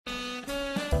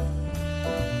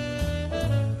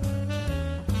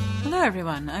Hello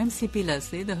everyone, I'm C.P.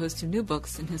 Leslie, the host of New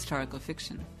Books in Historical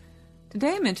Fiction.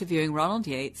 Today I'm interviewing Ronald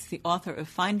Yates, the author of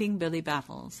Finding Billy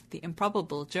Battles, The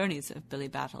Improbable Journeys of Billy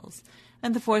Battles,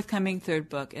 and the forthcoming third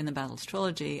book in the Battles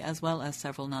trilogy, as well as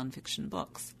several nonfiction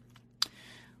books.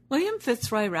 William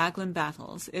Fitzroy Raglan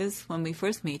Battles is, when we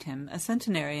first meet him, a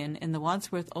centenarian in the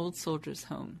Wadsworth Old Soldiers'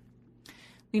 Home.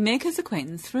 We make his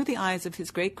acquaintance through the eyes of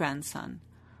his great-grandson,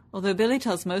 although Billy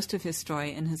tells most of his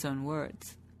story in his own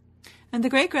words. And the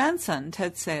great-grandson,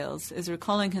 Ted Sayles, is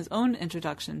recalling his own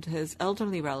introduction to his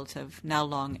elderly relative, now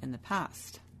long in the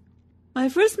past. My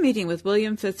first meeting with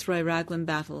William Fitzroy Raglan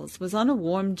Battles was on a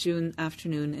warm June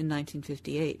afternoon in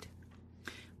 1958.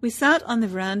 We sat on the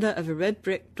veranda of a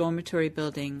red-brick dormitory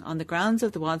building on the grounds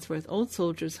of the Wadsworth Old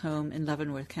Soldiers' Home in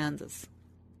Leavenworth, Kansas.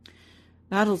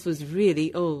 Battles was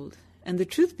really old, and the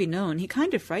truth be known, he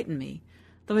kind of frightened me,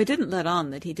 though I didn't let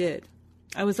on that he did.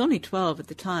 I was only 12 at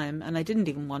the time, and I didn't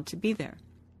even want to be there.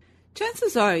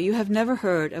 Chances are you have never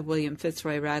heard of William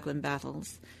Fitzroy Raglan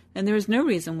Battles, and there is no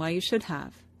reason why you should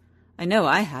have. I know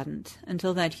I hadn't,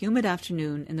 until that humid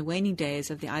afternoon in the waning days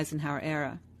of the Eisenhower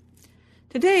era.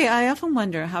 Today I often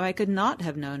wonder how I could not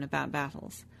have known about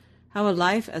Battles, how a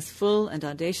life as full and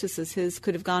audacious as his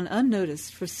could have gone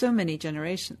unnoticed for so many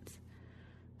generations.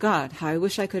 God, how I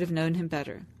wish I could have known him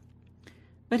better.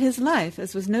 But his life,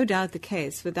 as was no doubt the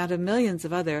case with that of millions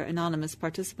of other anonymous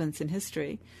participants in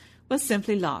history, was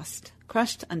simply lost,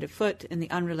 crushed underfoot in the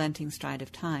unrelenting stride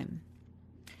of time.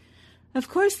 Of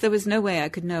course, there was no way I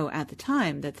could know at the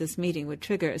time that this meeting would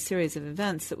trigger a series of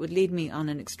events that would lead me on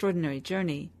an extraordinary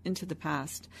journey into the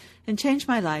past and change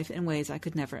my life in ways I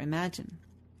could never imagine.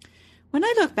 When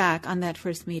I look back on that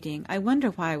first meeting, I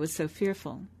wonder why I was so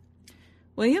fearful.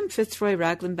 William Fitzroy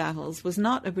Raglan Battles was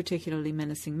not a particularly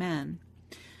menacing man.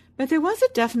 But there was a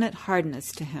definite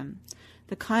hardness to him,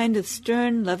 the kind of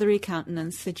stern, leathery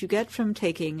countenance that you get from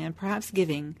taking, and perhaps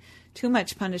giving, too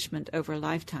much punishment over a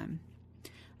lifetime.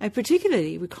 I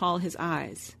particularly recall his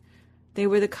eyes. They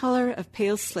were the color of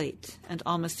pale slate and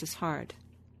almost as hard.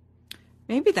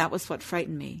 Maybe that was what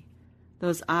frightened me,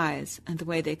 those eyes and the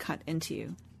way they cut into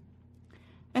you.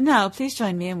 And now, please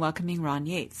join me in welcoming Ron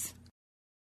Yates.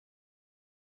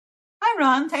 Hi,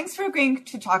 Ron. Thanks for agreeing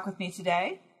to talk with me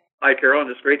today. Hi, Carol, and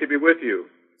it's great to be with you.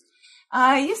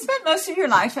 You spent most of your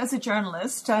life as a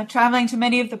journalist, traveling to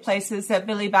many of the places that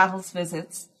Billy Battles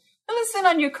visits. Fill us in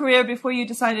on your career before you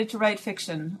decided to write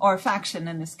fiction, or faction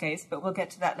in this case, but we'll get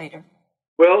to that later.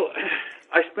 Well,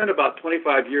 I spent about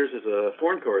 25 years as a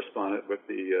foreign correspondent with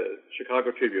the Chicago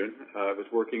Tribune. I was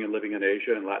working and living in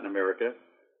Asia and Latin America.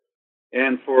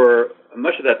 And for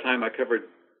much of that time, I covered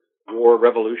war,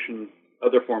 revolution,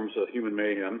 other forms of human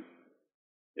mayhem.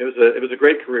 It was a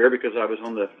great career because I was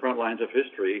on the front lines of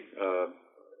history.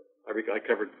 I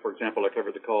covered, for example,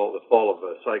 the fall of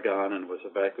Saigon and was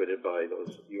evacuated by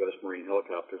those U.S. Marine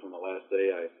helicopters on the last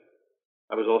day.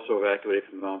 I was also evacuated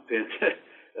from Phnom Penh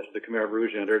as the Khmer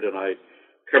Rouge entered, and I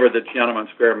covered the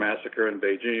Tiananmen Square massacre in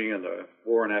Beijing and the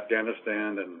war in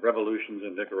Afghanistan and revolutions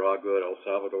in Nicaragua, El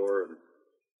Salvador, and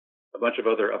a bunch of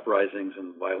other uprisings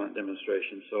and violent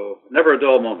demonstrations. So never a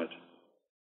dull moment.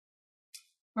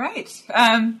 Right.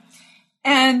 And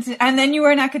then you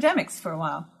were in academics for a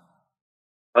while.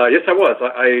 Yes, I was.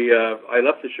 I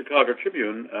left the Chicago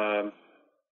Tribune. I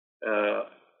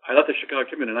left the Chicago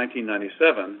Tribune in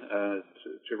 1997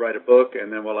 to write a book, and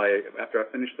then after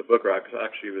I finished the book, or I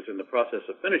actually was in the process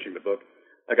of finishing the book,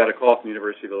 I got a call from the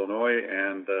University of Illinois,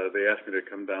 and they asked me to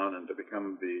come down and to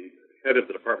become the head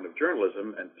of the Department of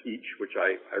Journalism and teach, which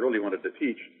I really wanted to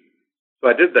teach. So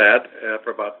I did that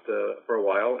for a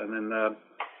while, and then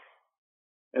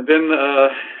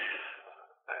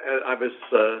I was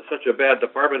such a bad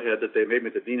department head that they made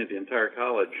me the dean of the entire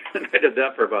college. And I did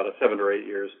that for about 7 or 8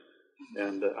 years,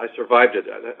 and I survived it.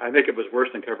 I think it was worse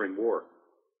than covering war.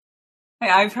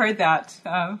 I've heard that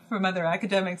from other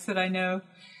academics that I know.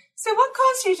 So what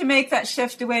caused you to make that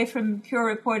shift away from pure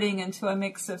reporting into a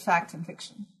mix of fact and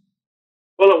fiction?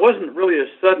 Well, it wasn't really a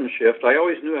sudden shift. I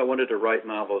always knew I wanted to write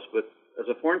novels, but as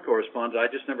a foreign correspondent,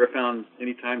 I just never found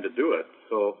any time to do it.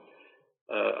 So,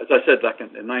 as I said, back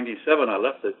in 97, I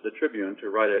left the Tribune to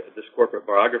write this corporate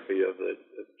biography of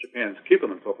Japan's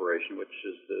Kikkoman Corporation, which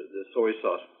is the soy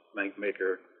sauce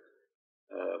maker,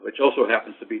 which also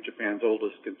happens to be Japan's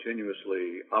oldest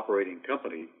continuously operating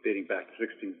company, dating back to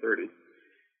 1630.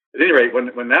 At any rate,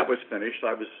 when that was finished,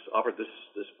 I was offered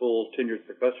this full tenured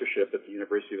professorship at the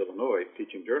University of Illinois,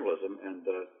 teaching journalism, and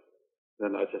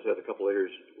then, as I said, a couple of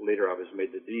years later, I was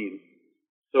made the dean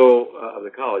of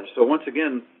the college. So once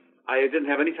again, I didn't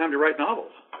have any time to write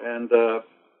novels, and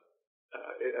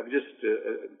I'm just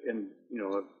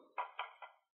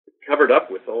covered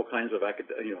up with all kinds of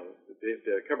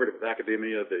covered it with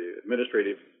academia, the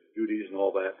administrative duties and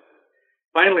all that.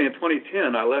 Finally, in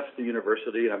 2010, I left the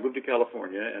university and I moved to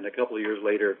California, and a couple of years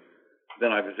later,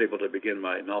 then I was able to begin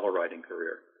my novel writing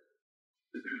career.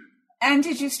 And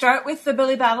did you start with the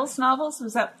Billy Battles novels?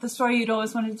 Was that the story you'd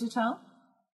always wanted to tell?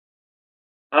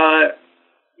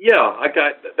 Yeah,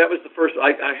 that was the first.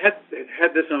 I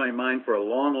had this on my mind for a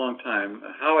long, long time.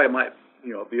 How I might,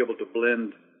 be able to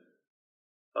blend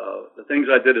the things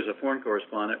I did as a foreign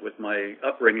correspondent with my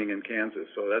upbringing in Kansas.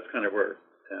 So that's kind of where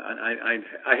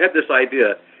I had this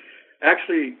idea.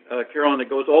 Actually, Carolyn, it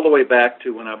goes all the way back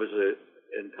to when I was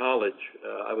in college.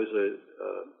 I was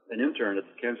an intern at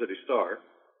the Kansas City Star,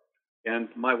 and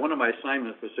one of my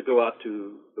assignments was to go out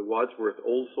to the Wadsworth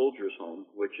Old Soldiers Home,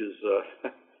 which is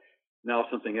now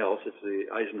something else. It's the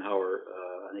Eisenhower,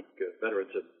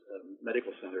 Veterans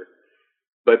Medical Center.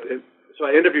 So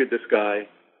I interviewed this guy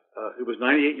who was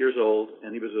 98 years old,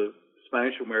 and he was a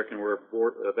Spanish-American War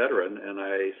veteran, and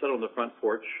I sat on the front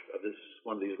porch of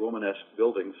one of these Romanesque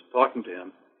buildings talking to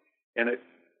him, and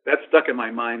that stuck in my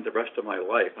mind the rest of my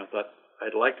life. I thought,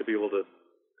 I'd like to be able to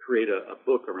create a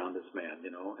book around this man,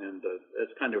 and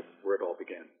that's kind of where it all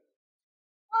began.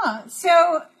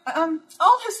 So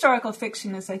all historical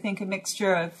fiction is, I think, a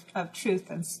mixture of truth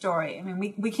and story. I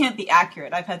mean, we can't be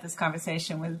accurate. I've had this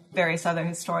conversation with various other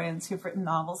historians who've written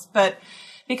novels, but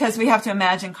because we have to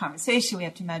imagine conversation, we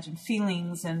have to imagine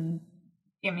feelings, and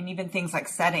even things like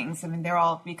settings. They're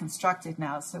all reconstructed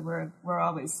now, so we're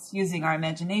always using our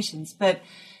imaginations. But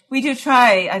we do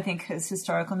try, I think, as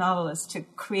historical novelists, to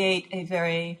create a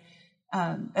very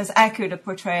as accurate a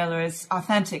portrayal or as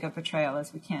authentic a portrayal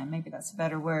as we can. Maybe that's a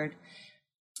better word.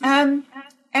 And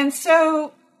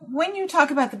so when you talk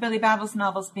about the Billy Battles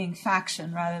novels being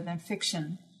faction rather than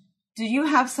fiction, do you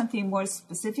have something more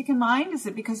specific in mind? Is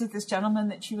it because of this gentleman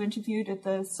that you interviewed at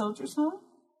the Soldiers' Home?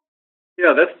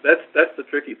 Yeah, that's the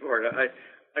tricky part.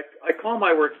 I call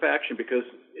my work faction because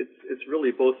it's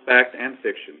really both fact and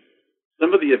fiction.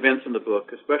 Some of the events in the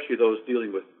book, especially those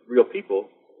dealing with real people,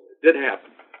 did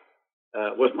happen.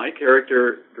 Was my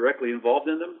character directly involved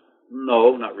in them?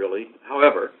 No, not really.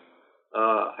 However,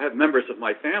 I have members of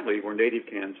my family who were native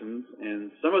Kansans,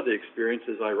 and some of the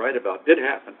experiences I write about did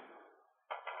happen.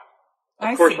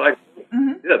 Of course, sorry,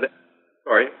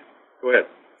 go ahead.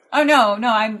 Oh, no,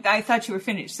 I thought you were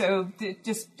finished, so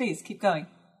just please keep going.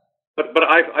 But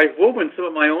I've woven some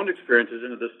of my own experiences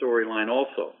into the storyline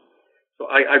also. So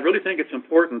I really think it's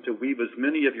important to weave as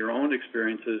many of your own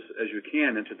experiences as you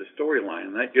can into the storyline,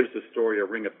 and that gives the story a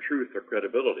ring of truth or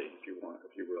credibility, if you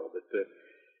will. But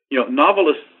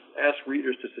novelists ask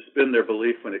readers to suspend their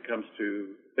belief when it comes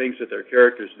to things that their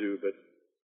characters do. But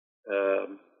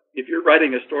if you're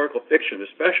writing historical fiction,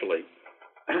 especially,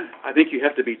 I think you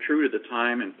have to be true to the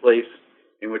time and place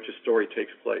in which a story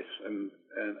takes place. And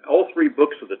all three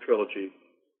books of the trilogy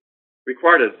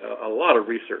required a lot of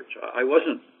research. I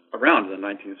wasn't around in the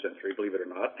 19th century, believe it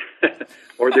or not,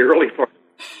 or the early part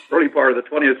of the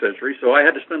 20th century. So I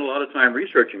had to spend a lot of time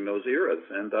researching those eras.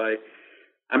 And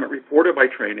I'm a reporter by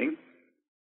training,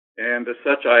 and as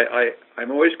such,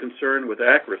 I'm always concerned with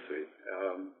accuracy.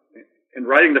 In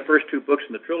writing the first two books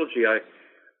in the trilogy,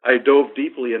 I dove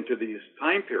deeply into these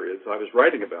time periods I was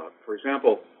writing about. For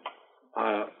example,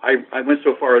 I went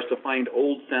so far as to find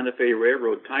old Santa Fe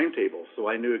Railroad timetables, so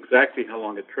I knew exactly how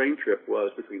long a train trip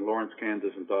was between Lawrence,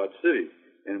 Kansas, and Dodge City,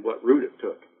 and what route it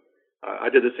took. I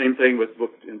did the same thing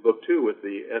in book 2 with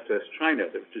the SS China,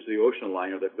 which is the ocean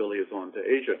liner that Billy is on to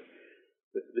Asia.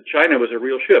 The China was a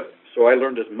real ship, so I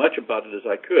learned as much about it as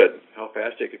I could, how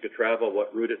fast it could travel,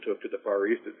 what route it took to the Far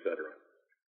East, etc.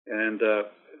 And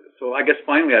so I guess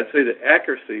finally I'd say that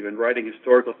accuracy when writing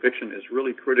historical fiction is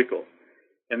really critical.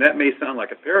 And that may sound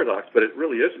like a paradox, but it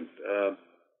really isn't.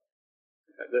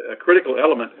 A critical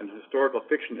element in historical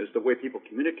fiction is the way people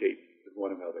communicate with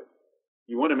one another.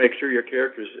 You want to make sure your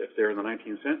characters, if they're in the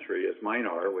 19th century, as mine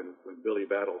are when Billy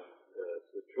Battles,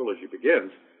 the trilogy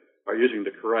begins, are using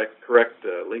the correct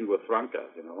lingua franca.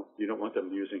 You don't want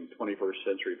them using 21st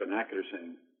century vernacular,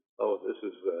 saying, "Oh, this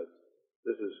is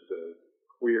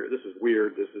queer. This is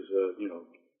weird. This is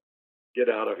get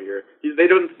out of here." They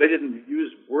didn't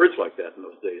use words like that in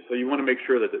those days. So you want to make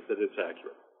sure that it's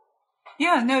accurate.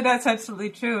 Yeah, no, that's absolutely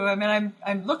true. I mean,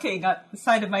 I'm looking at the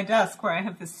side of my desk where I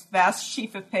have this vast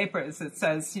sheaf of papers that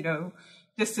says,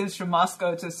 distance from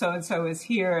Moscow to so-and-so is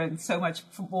here and so much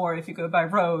more if you go by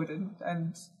road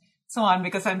and so on,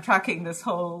 because I'm tracking this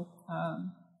whole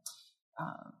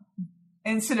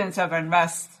incidents of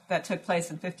unrest that took place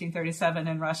in 1537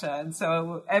 in Russia. And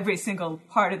so every single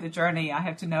part of the journey, I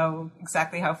have to know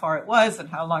exactly how far it was and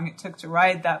how long it took to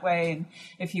ride that way. And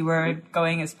if you were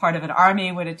going as part of an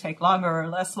army, would it take longer or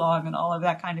less long, and all of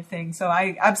that kind of thing. So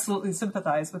I absolutely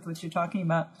sympathize with what you're talking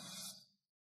about.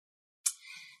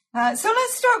 So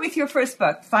let's start with your first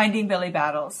book, Finding Billy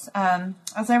Battles.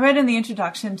 As I read in the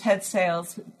introduction, Ted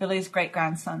Sales, Billy's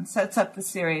great-grandson, sets up the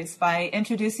series by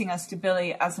introducing us to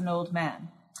Billy as an old man.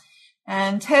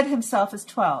 And Ted himself is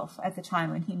 12 at the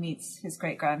time when he meets his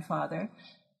great-grandfather.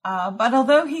 But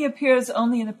although he appears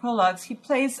only in the prologues, he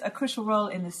plays a crucial role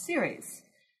in the series.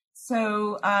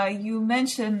 So you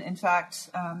mention, in fact,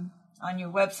 on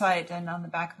your website and on the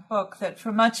back of the book, that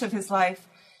for much of his life,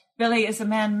 Billy is a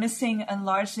man missing and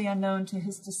largely unknown to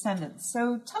his descendants.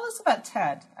 So tell us about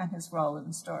Ted and his role in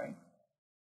the story.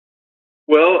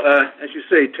 Well, as you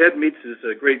say, Ted meets his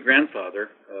great-grandfather,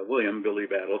 William Billy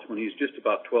Battles, when he's just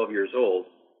about 12 years old.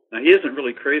 Now, he isn't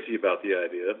really crazy about the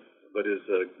idea, but his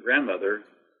grandmother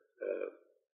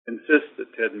insists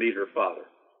that Ted meet her father.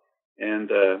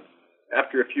 And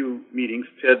after a few meetings,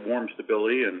 Ted warms to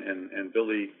Billy, and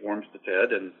Billy warms to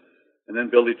Ted, and then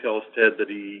Billy tells Ted that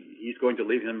he's going to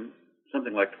leave him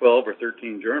something like 12 or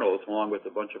 13 journals along with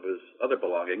a bunch of his other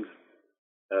belongings,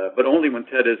 but only when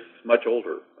Ted is much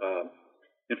older.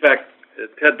 In fact,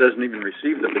 Ted doesn't even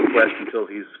receive the bequest until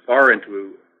he's far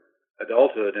into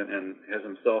adulthood and has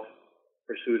himself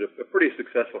pursued a pretty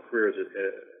successful career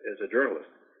as a journalist.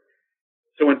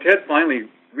 So when Ted finally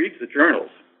reads the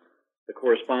journals, the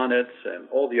correspondence, and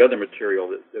all the other material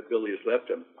that Billy has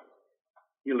left him,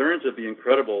 he learns of the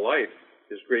incredible life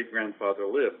his great-grandfather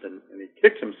lived, and he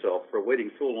kicks himself for waiting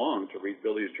so long to read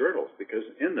Billy's journals, because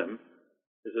in them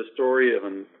is a story of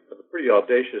a pretty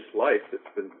audacious life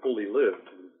that's been fully lived.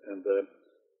 And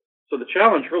so the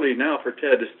challenge really now for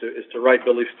Ted is to write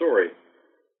Billy's story.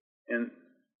 And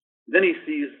then he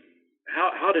sees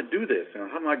how to do this, and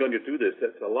how am I going to do this?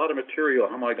 That's a lot of material.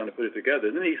 How am I going to put it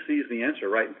together? And then he sees the answer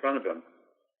right in front of him.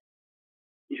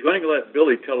 He's going to let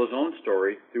Billy tell his own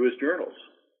story through his journals,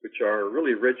 which are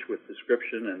really rich with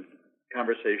description and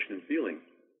conversation and feeling.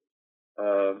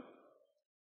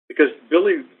 Because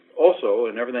Billy also,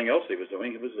 and everything else he was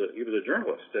doing, he was a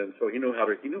journalist, and so he knew how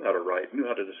to write, knew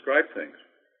how to describe things.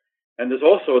 And there's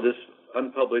also this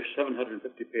unpublished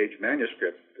 750-page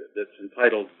manuscript that's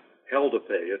entitled Hell to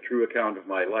Pay, a true account of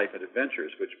my life and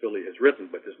adventures, which Billy has written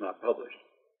but is not published.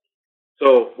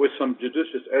 So with some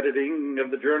judicious editing of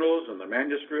the journals and the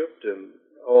manuscript and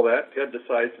all that, Ted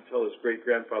decides to tell his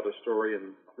great-grandfather's story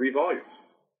in 3 volumes.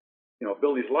 You know,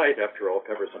 Billy's life, after all,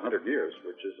 covers 100 years,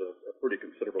 which is a pretty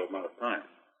considerable amount of time.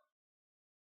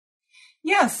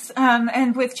 Yes,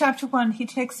 and with Chapter 1, he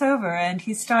takes over, and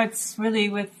he starts really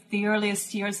with the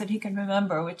earliest years that he can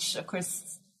remember, which, of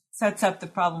course, sets up the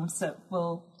problems that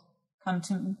will come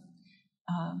to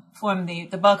form the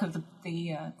bulk of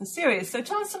the series. So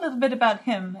tell us a little bit about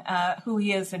him, who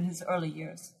he is in his early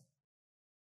years.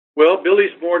 Well,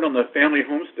 Billy's born on the family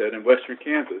homestead in western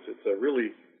Kansas. It's a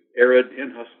really arid,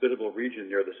 inhospitable region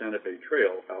near the Santa Fe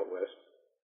Trail out west.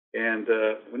 And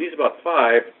when he's about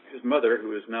 5, his mother,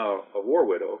 who is now a war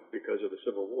widow because of the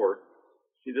Civil War,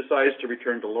 she decides to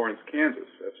return to Lawrence,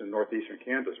 Kansas. That's in northeastern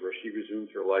Kansas, where she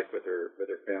resumes her life with her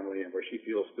family, and where she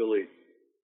feels Billy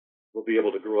will be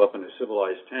able to grow up in a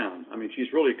civilized town. I mean,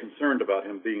 she's really concerned about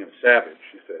him being a savage,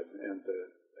 she said, and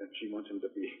she wants him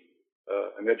to be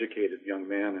an educated young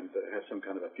man and to have some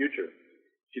kind of a future.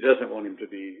 She doesn't want him to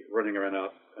be running around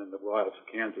out in the wilds of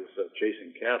Kansas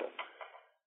chasing cattle.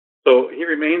 So he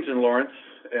remains in Lawrence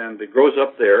and grows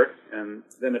up there, and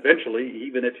then eventually he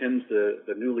even attends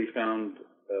the newly founded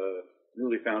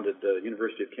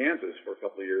University of Kansas for a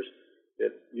couple of years. The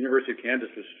University of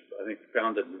Kansas was, I think,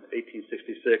 founded in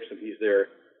 1866, and he's there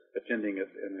attending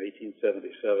it in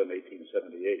 1877,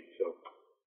 1878. So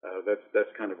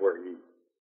that's kind of where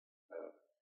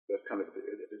that's kind of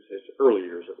his early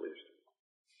years, at least.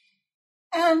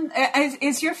 And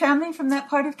is your family from that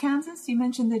part of Kansas? You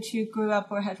mentioned that you grew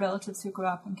up or had relatives who grew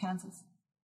up in Kansas.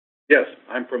 Yes,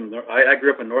 I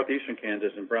grew up in northeastern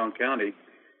Kansas in Brown County,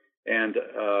 and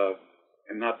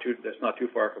that's not too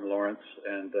far from Lawrence,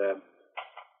 and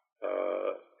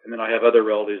then I have other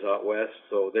relatives out west,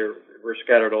 so we're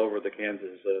scattered all over the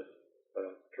Kansas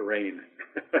terrain.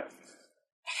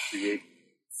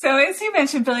 So as you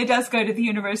mentioned, Billy does go to the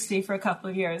university for a couple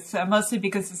of years, mostly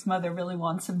because his mother really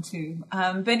wants him to.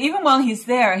 But even while he's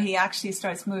there, he actually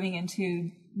starts moving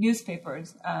into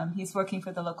newspapers. He's working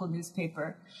for the local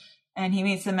newspaper, and he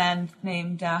meets a man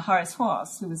named Horace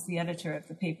Hoss, who was the editor of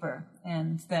the paper.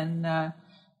 And then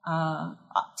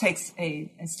takes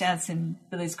a stance in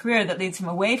Billy's career that leads him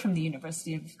away from the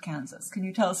University of Kansas. Can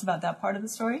you tell us about that part of the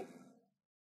story?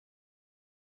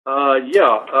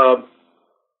 Yeah.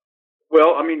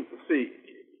 Well, I mean, see,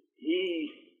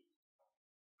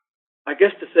 I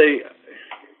guess to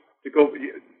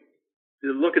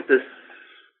look at this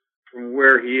from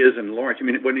where he is in Lawrence. I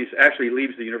mean, when he actually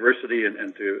leaves the university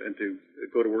and to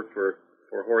go to work for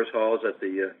Horace Halls at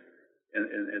the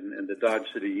in the Dodge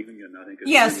City Union, I think.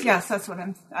 Yes, that's what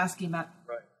I'm asking about.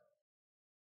 Right.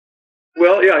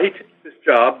 Well, yeah, he takes this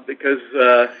job because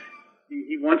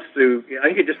he wants to. I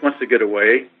think he just wants to get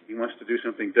away. He wants to do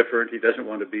something different. He doesn't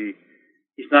want to be.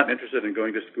 He's not interested in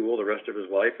going to school the rest of his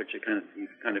life, which he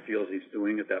kind of feels he's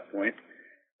doing at that point.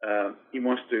 He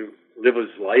wants to live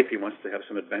his life. He wants to have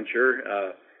some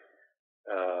adventure.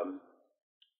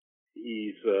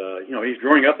 He's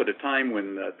growing up at a time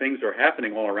when things are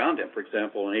happening all around him. For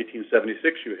example, in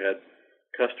 1876, you had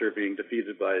Custer being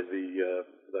defeated by the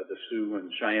Sioux and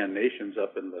Cheyenne nations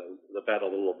up in the Battle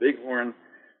of the Little Bighorn.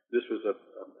 This was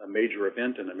a major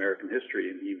event in American history,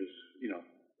 and he was,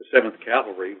 the 7th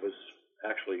Cavalry was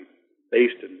actually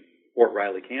based in Fort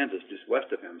Riley, Kansas, just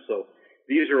west of him. So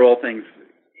these are all things.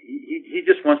 He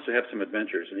just wants to have some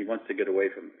adventures, and he wants to get away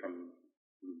from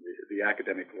the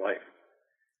academic life.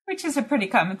 Which is a pretty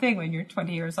common thing when you're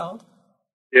 20 years old.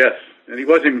 Yes, and he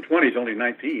wasn't even 20, he's only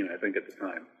 19, I think, at the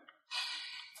time.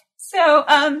 So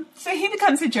he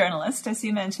becomes a journalist, as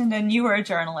you mentioned, and you were a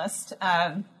journalist.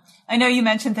 I know you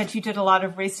mentioned that you did a lot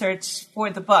of research for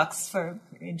the books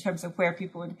in terms of where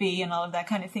people would be and all of that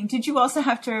kind of thing. Did you also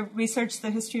have to research the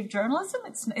history of journalism?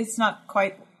 It's not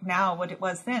quite now what it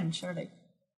was then, surely.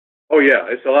 Oh, yeah,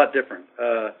 it's a lot different.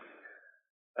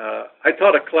 I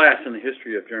taught a class in the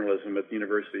history of journalism at the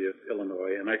University of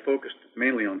Illinois, and I focused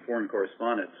mainly on foreign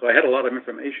correspondence. So I had a lot of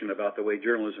information about the way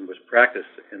journalism was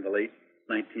practiced in the late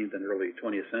 19th and early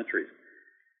 20th centuries.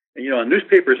 And,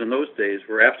 newspapers in those days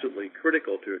were absolutely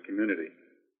critical to a community.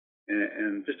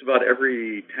 And just about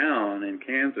every town in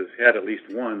Kansas had at least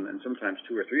one, and sometimes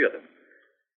 2 or 3 of them.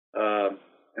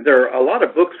 And there are a lot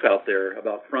of books out there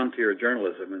about frontier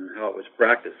journalism and how it was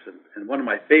practiced. And one of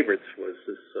my favorites was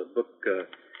this book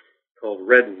called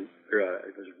Red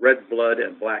Blood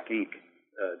and Black Ink,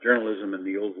 Journalism in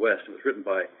the Old West. It was written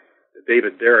by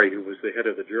David Derry, who was the head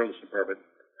of the journalism department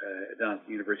down at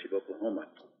the University of Oklahoma.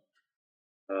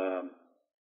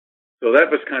 So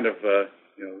that was kind of, so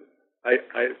I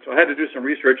had to do some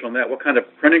research on that. What kind of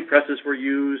printing presses were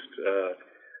used?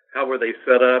 How were they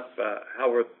set up?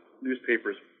 How were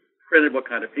newspapers printed? What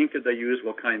kind of ink did they use?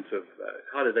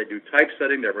 How did they do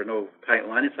typesetting? There were no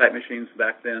lining type machines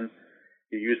back then.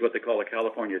 You used what they call a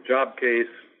California job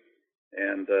case,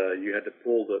 and you had to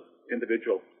pull the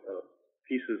individual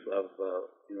pieces of,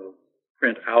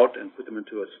 print out and put them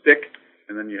into a stick,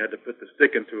 and then you had to put the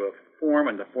stick into a form,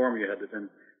 and the form you had to then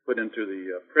put into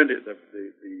the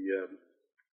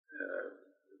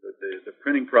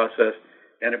printing process,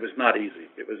 and it was not easy.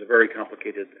 It was a very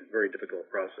complicated and very difficult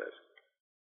process.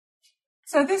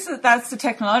 So that's the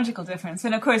technological difference,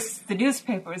 and of course the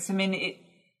newspapers. I mean,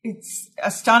 it's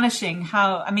astonishing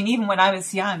how. I mean, even when I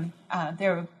was young,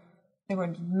 there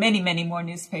were many, many more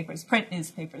newspapers, print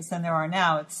newspapers, than there are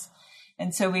now.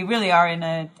 And so we really are in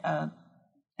an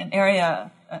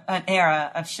era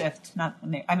of shift.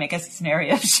 I guess it's an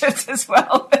area of shift as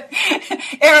well. But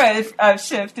era of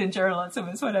shift in journalism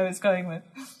is what I was going with.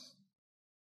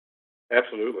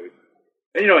 Absolutely,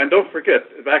 and don't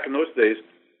forget, back in those days,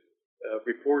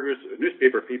 reporters,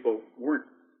 newspaper people weren't.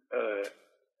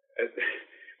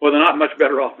 Well, they're not much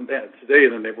better off today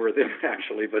than they were then,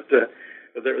 actually. But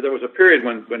there was a period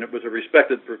when it was a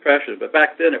respected profession. But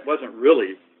back then, it wasn't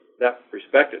really that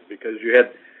respected because you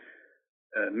had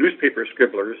newspaper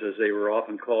scribblers, as they were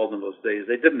often called in those days.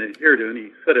 They didn't adhere to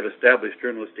any set of established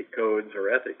journalistic codes or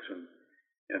ethics,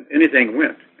 and anything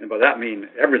went. And by that I mean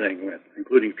everything went,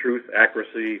 including truth,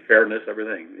 accuracy, fairness,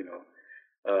 everything.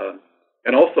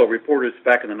 And also reporters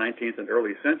back in the 19th and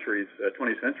early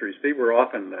 20th centuries, they were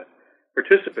often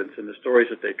participants in the stories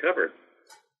that they covered.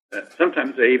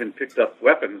 Sometimes they even picked up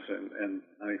weapons and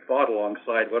fought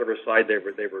alongside whatever side they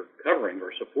were covering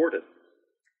or supported.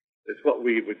 It's what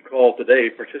we would call today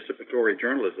participatory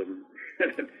journalism,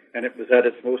 and it was at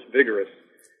its most vigorous.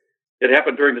 It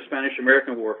happened during the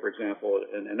Spanish-American War, for example,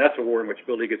 and that's a war in which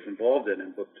Billy gets involved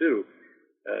in Book 2.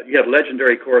 You have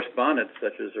legendary correspondents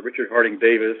such as Richard Harding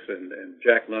Davis and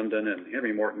Jack London and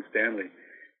Henry Morton Stanley.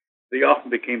 They often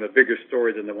became a bigger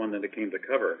story than the one that it came to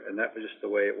cover, and that was just the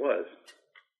way it was.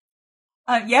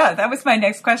 Yeah, that was my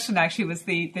next question, actually, was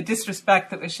the disrespect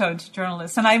that was shown to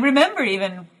journalists. And I remember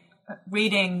even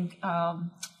reading,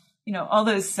 all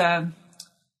those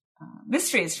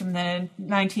mysteries from the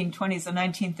 1920s and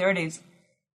 1930s,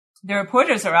 the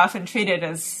reporters are often treated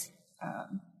as,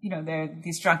 they're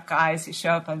these drunk guys who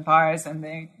show up in bars and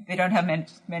they don't have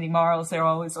many morals. They're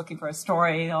always looking for a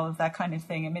story, all of that kind of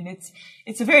thing. I mean,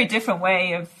 it's a very different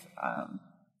way of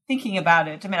thinking about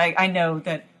it. I mean, I know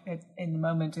that in the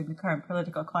moment, in the current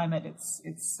political climate,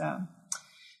 it's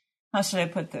how should I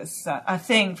put this, a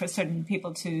thing for certain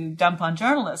people to dump on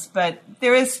journalists. But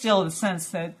there is still the sense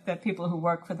that people who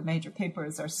work for the major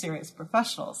papers are serious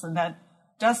professionals, and that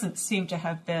doesn't seem to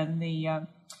have been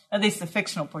at least the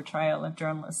fictional portrayal of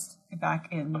journalists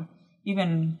back in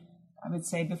even, I would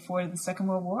say, before the Second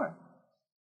World War.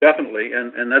 Definitely,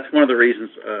 and that's one of the reasons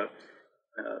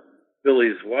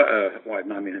Billy's wife,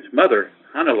 his mother,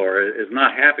 Hannelore, is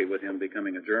not happy with him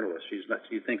becoming a journalist. She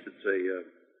thinks it's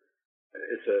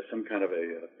some kind of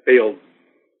a failed.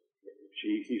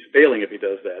 He's failing if he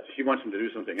does that. She wants him to do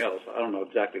something else. I don't know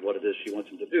exactly what it is she wants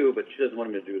him to do, but she doesn't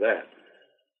want him to do that.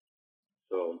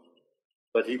 So,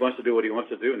 but he wants to do what he wants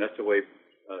to do, and that's the way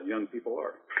young people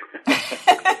are.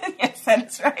 Yes,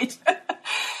 that's right.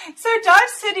 So Dodge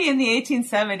City in the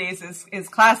 1870s is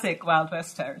classic Wild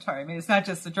West territory. I mean, it's not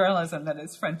just the journalism that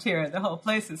is frontier. The whole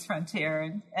place is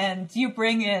frontier. And you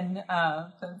bring in,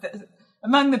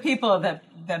 among the people that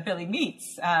Billy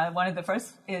meets, one of the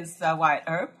first is Wyatt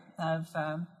Earp of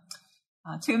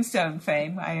Tombstone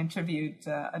fame. I interviewed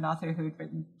an author who had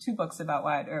written 2 books about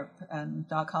Wyatt Earp and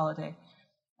Doc Holliday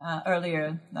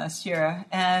earlier last year.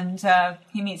 And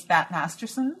he meets Bat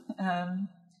Masterson,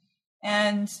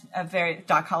 and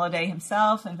Doc Holliday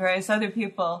himself and various other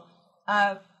people.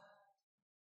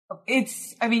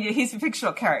 He's a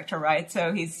fictional character, right?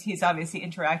 So he's obviously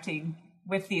interacting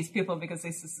with these people because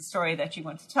this is the story that you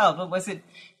want to tell. But was it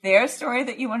their story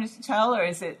that you wanted to tell, or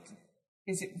is it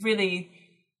really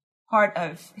part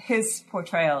of his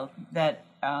portrayal that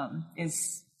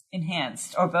is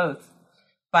enhanced, or both?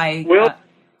 A little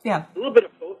bit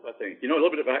of both, I think. A little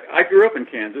bit of. I grew up in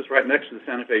Kansas, right next to the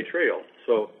Santa Fe Trail,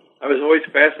 so I was always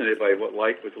fascinated by what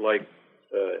life was like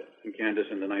in Kansas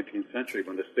in the 19th century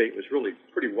when the state was really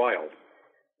pretty wild.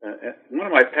 One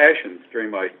of my passions during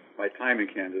my time in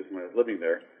Kansas when I was living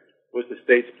there was the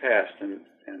state's past and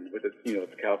with the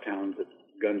cowtowns, the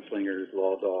gunslingers,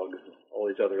 law dogs, all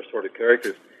these other assorted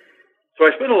characters. So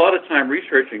I spent a lot of time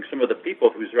researching some of the people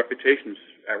whose reputations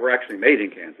were actually made in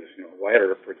Kansas. Wyatt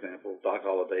Earp, for example, Doc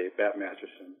Holliday, Bat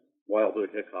Masterson, Wild Bill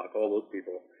Hickok, all those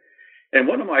people. And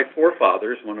one of my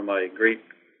forefathers, one of my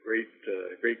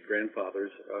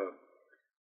great-grandfathers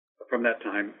from that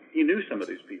time, he knew some of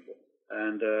these people.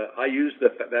 And I used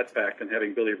that fact in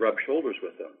having Billy rub shoulders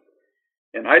with them.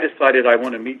 And I decided I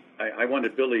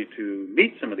wanted Billy to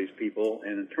meet some of these people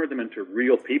and turn them into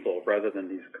real people rather than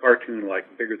these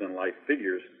cartoon-like, bigger-than-life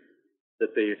figures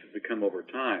that they've become over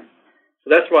time. So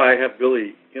that's why I have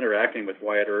Billy interacting with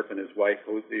Wyatt Earp and his wife,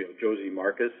 Josie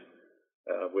Marcus,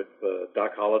 with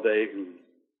Doc Holliday, who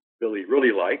Billy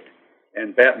really liked,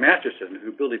 and Bat Masterson,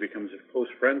 who Billy becomes close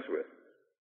friends with.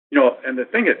 And the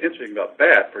thing that's interesting about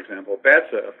Bat, for example,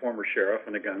 Bat's a former sheriff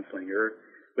and a gunslinger,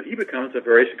 but he becomes a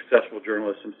very successful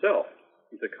journalist himself.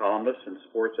 He's a columnist and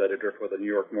sports editor for the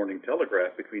New York Morning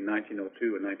Telegraph between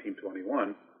 1902 and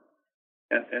 1921.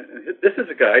 And this is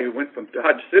a guy who went from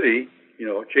Dodge City,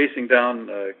 chasing down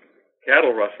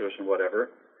cattle rustlers and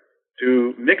whatever,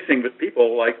 to mixing with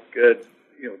people like,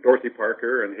 Dorothy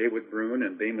Parker and Haywood Broun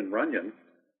and Damon Runyon,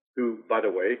 who, by the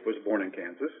way, was born in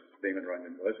Kansas. Damon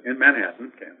Runyon was, in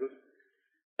Manhattan, Kansas.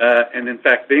 And in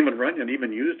fact, Damon Runyon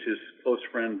even used his close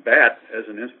friend Bat as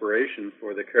an inspiration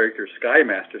for the character Sky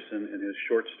Masterson in his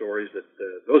short stories that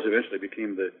those eventually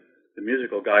became the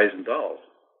musical Guys and Dolls.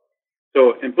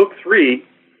 So in book 3,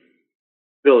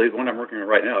 Billy, the one I'm working on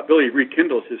right now, Billy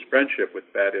rekindles his friendship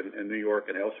with Bat in New York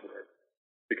and elsewhere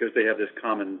because they have this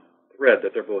common thread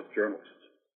that they're both journalists.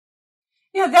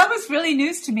 Yeah, that was really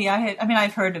news to me.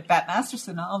 I've heard of Bat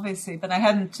Masterson, obviously, but I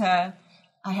had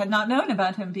not known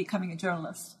about him becoming a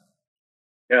journalist.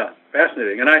 Yeah,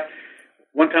 fascinating. And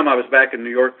one time I was back in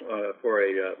New York for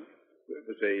a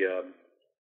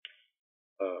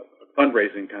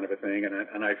fundraising kind of a thing,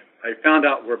 and I found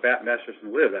out where Bat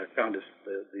Masterson lived. I found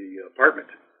the apartment,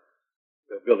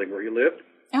 the building where he lived.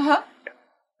 Uh-huh.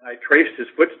 I traced his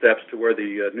footsteps to where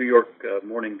the New York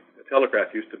Morning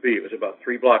Telegraph used to be. It was about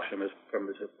 3 blocks from his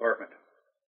apartment.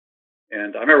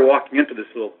 And I remember walking into this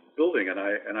little building, and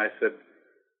I said,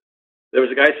 there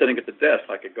was a guy sitting at the desk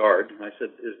like a guard, and I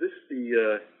said,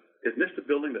 isn't this the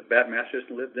building that Bat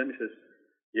Masterson lived in? He says,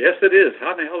 yes, it is.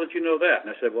 How in the hell did you know that?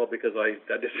 And I said, well, because I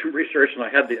did some research, and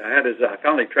I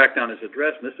finally tracked down his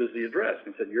address, and this is the address.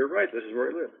 And he said, you're right, this is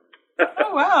where he lived.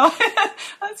 Oh, wow.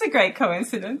 That's a great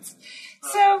coincidence.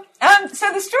 So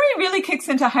the story really kicks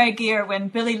into high gear when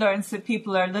Billy learns that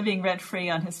people are living rent-free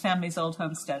on his family's old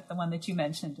homestead, the one that you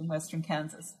mentioned in western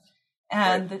Kansas.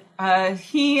 And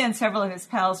he and several of his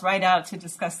pals ride out to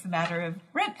discuss the matter of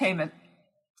rent payment.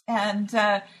 And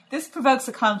this provokes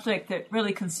a conflict that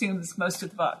really consumes most of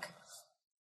the book.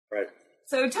 Right.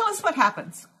 So tell us what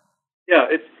happens. Yeah,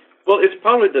 it's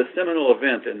probably the seminal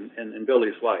event in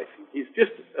Billy's life. He's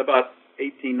just about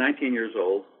 18, 19 years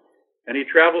old, and he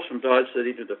travels from Dodge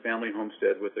City to the family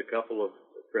homestead with a couple of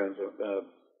friends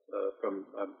from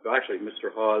actually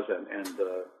Mr. Hawes and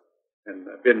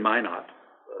Ben Minot,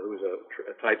 who was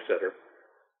a typesetter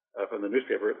from the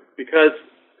newspaper, because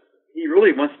he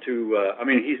really wants to.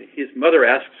 His mother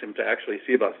asks him to actually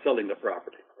see about selling the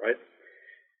property, right?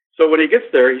 So when he gets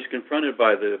there, he's confronted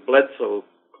by the Bledsoe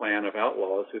clan of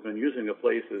outlaws who've been using the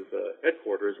place as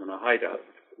headquarters and a hideout.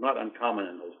 Not uncommon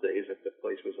in those days if the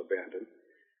place was abandoned.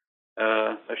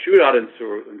 A shootout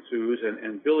ensues,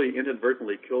 and Billy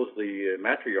inadvertently kills the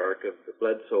matriarch of the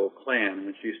Bledsoe clan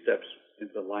when she steps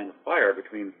into the line of fire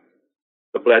between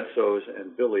the Bledsoes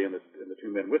and Billy and the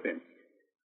two men with him.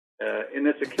 And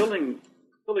it's a killing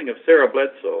of Sarah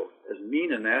Bledsoe, as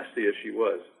mean and nasty as she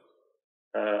was,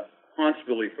 haunts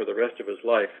Billy for the rest of his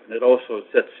life, and it also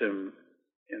sets him,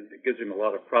 and it gives him a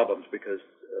lot of problems because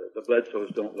the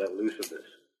Bledsoes don't let loose of this.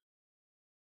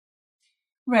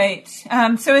 Right.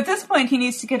 So at this point, he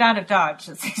needs to get out of Dodge,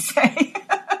 as they say.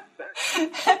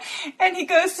 And he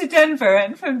goes to Denver,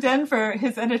 and from Denver,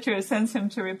 his editor sends him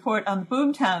to report on the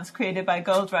boom towns created by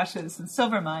gold rushes and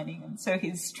silver mining. And so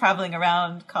he's traveling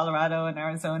around Colorado and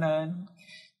Arizona and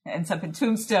ends up in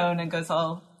Tombstone and goes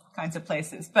all kinds of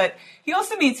places. But he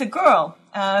also meets a girl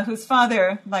whose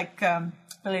father, like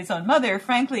Billy's own mother,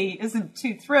 frankly, isn't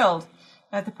too thrilled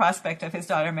at the prospect of his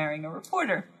daughter marrying a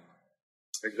reporter.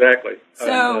 Exactly.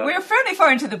 So we're fairly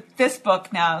far into this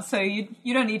book now, so you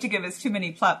don't need to give us too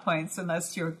many plot points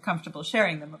unless you're comfortable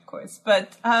sharing them, of course.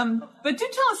 But do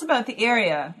tell us about the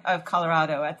area of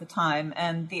Colorado at the time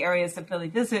and the areas that Billy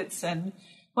visits and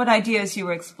what ideas you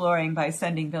were exploring by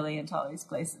sending Billy into all these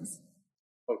places.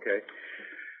 Okay.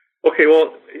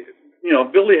 Well,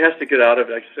 Billy has to get out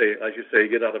of, as you say,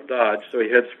 get out of Dodge, so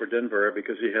he heads for Denver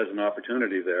because he has an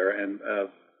opportunity there. And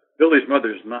Billy's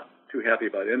mother's not too happy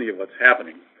about any of what's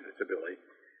happening to Billy.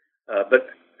 But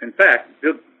in fact,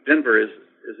 Denver is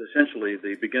essentially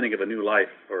the beginning of a new life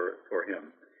for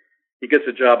him. He gets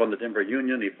a job on the Denver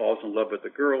Union, he falls in love with the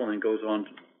girl, and then goes on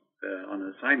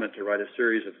an assignment to write a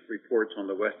series of reports on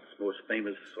the West's most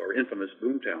famous or infamous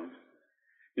boomtowns.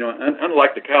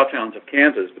 Unlike the cow towns of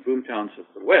Kansas, the boomtowns of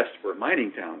the West were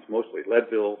mining towns, mostly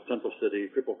Leadville, Central City,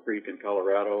 Cripple Creek in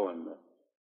Colorado, and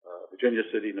Virginia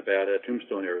City, Nevada,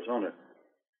 Tombstone, Arizona.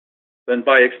 Then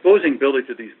by exposing Billy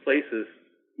to these places,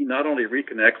 he not only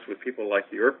reconnects with people like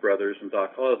the Earp brothers and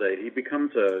Doc Holliday, he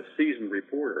becomes a seasoned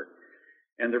reporter.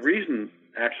 And the reason,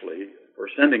 actually, for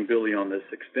sending Billy on this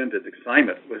extended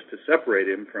assignment was to separate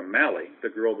him from Mally, the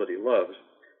girl that he loves.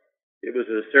 It was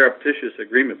a surreptitious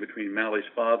agreement between Mally's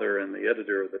father and the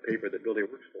editor of the paper that Billy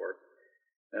works for.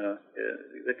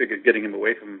 They figured getting him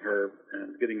away from her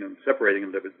and separating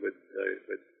him would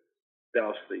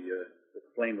douse the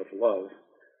flame of love.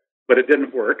 But it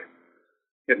didn't work.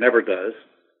 It never does.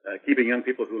 Keeping young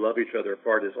people who love each other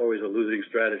apart is always a losing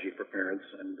strategy for parents,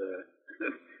 and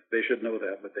they should know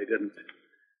that, but they didn't.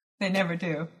 They never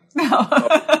do. No.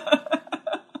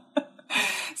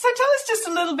 So tell us just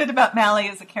a little bit about Mally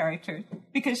as a character,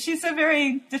 because she's a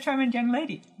very determined young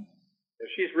lady.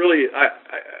 She's really,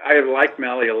 I have liked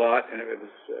Mally a lot, and it was,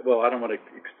 I don't want to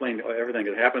explain everything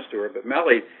that happens to her, but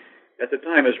Mally, at the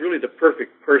time, is really the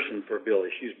perfect person for Billy.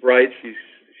 She's bright, she's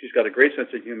got a great sense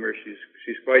of humor,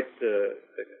 she's quite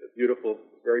beautiful,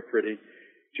 very pretty.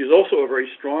 She's also a very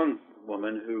strong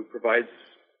woman who provides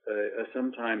a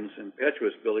sometimes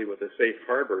impetuous Billy with a safe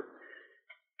harbor.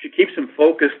 She keeps him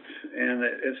focused, and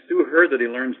it's through her that he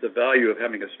learns the value of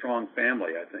having a strong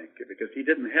family, I think, because he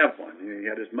didn't have one. He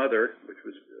had his mother, which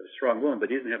was a strong woman,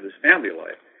 but he didn't have this family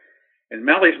life. And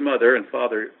Mally's mother and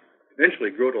father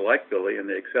eventually grow to like Billy, and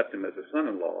they accept him as a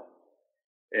son-in-law.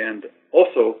 And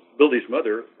also, Billy's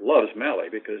mother loves Mally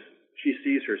because she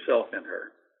sees herself in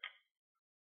her.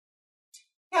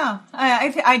 Yeah,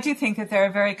 I do think that they're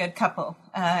a very good couple.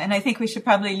 And I think we should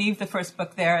probably leave the first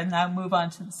book there and now move on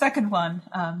to the second one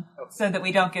so that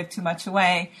we don't give too much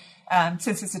away.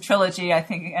 Since it's a trilogy, I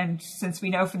think, and since we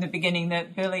know from the beginning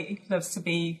that Billy lives to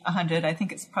be 100, I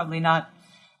think it's probably not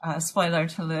a spoiler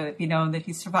to let it be known that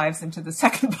he survives into the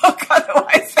second book.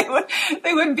 Otherwise,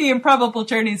 they wouldn't be Improbable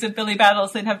Journeys of Billy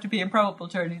Battles. They'd have to be Improbable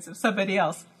Journeys of somebody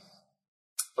else.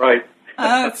 Right.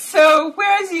 So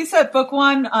whereas you said book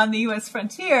one on the U.S.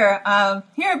 frontier,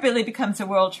 here Billy becomes a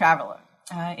world traveler.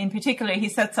 In particular, he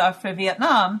sets off for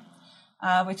Vietnam,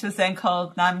 which was then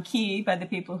called Nam Kỳ by the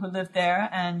people who lived there,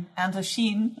 and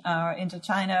Indochine, or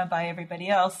Indochina, by everybody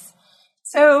else.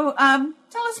 So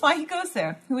tell us why he goes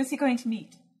there. Who is he going to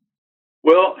meet?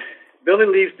 Well, Billy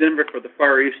leaves Denver for the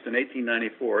Far East in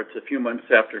 1894. It's a few months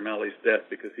after Mally's death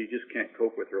because he just can't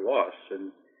cope with her loss.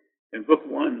 And in book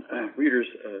one, readers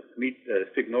meet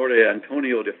Signore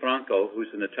Antonio de Franco,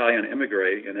 who's an Italian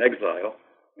emigre in exile.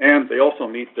 And they also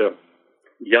meet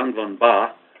Yang von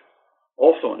Ba,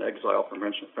 also in exile from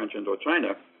French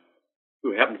Indochina,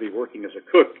 who happened to be working as a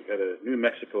cook at a New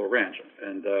Mexico ranch.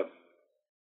 And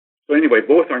so anyway,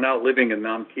 both are now living in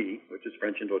Nam Kỳ, which is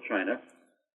French Indochina.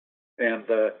 And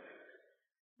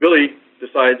Billy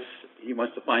decides he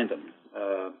wants to find them.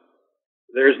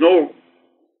 There's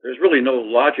really no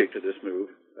logic to this move,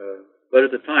 but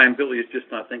at the time, Billy is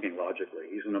just not thinking logically.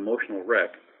 He's an emotional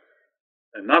wreck,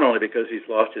 and not only because he's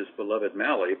lost his beloved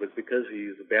Mally, but because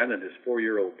he's abandoned his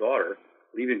 4-year-old daughter,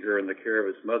 leaving her in the care of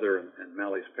his mother and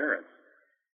Mally's parents.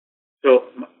 So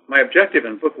my objective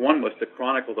in book one was to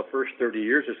chronicle the first 30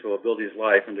 years or so of Billy's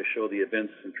life and to show the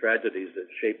events and tragedies that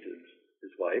shaped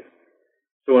his life.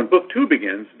 So when book two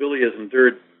begins, Billy has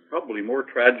endured probably more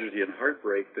tragedy and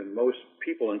heartbreak than most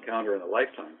people encounter in a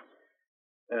lifetime.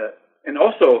 And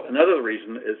also, another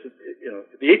reason is,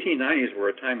 the 1890s were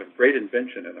a time of great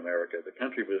invention in America. The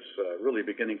country was really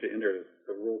beginning to enter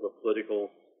the world of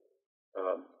political,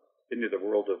 the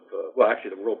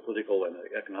world political and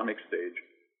economic stage.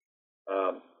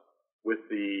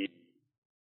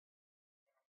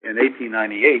 In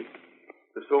 1898,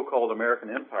 the so-called American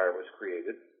Empire was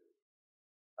created.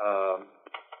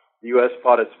 The U.S.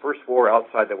 fought its first war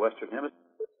outside the Western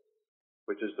Hemisphere,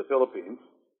 which is the Philippines,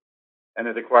 and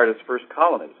it acquired its first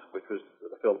colonies, which was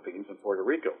the Philippines and Puerto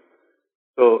Rico.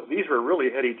 So these were really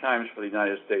heady times for the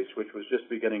United States, which was just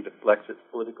beginning to flex its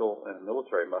political and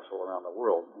military muscle around the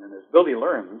world. And as Billy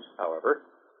learns, however,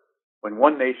 when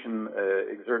one nation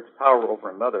exerts power over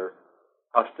another,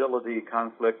 hostility,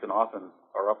 conflict, and often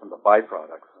the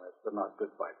byproducts, and they're not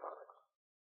good byproducts.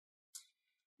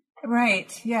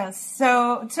 Right, yes.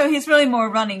 So he's really more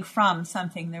running from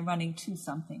something than running to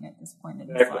something at this point in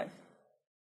his life.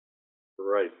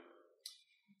 Right.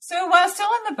 So while still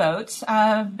on the boat,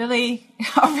 Billy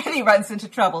already runs into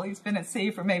trouble. He's been at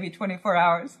sea for maybe 24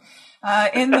 hours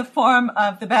in the form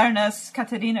of the Baroness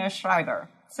Katharina Schreiber.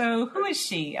 So who is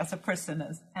she as a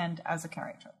person and as a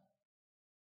character?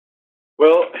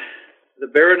 Well, the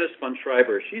Baroness von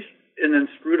Schreiber, she's an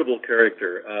inscrutable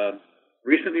character.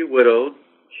 Recently widowed,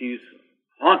 she's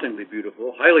hauntingly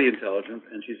beautiful, highly intelligent,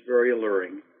 and she's very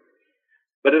alluring.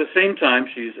 But at the same time,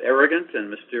 she's arrogant and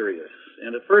mysterious.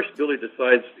 And at first, Billy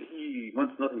decides he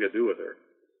wants nothing to do with her.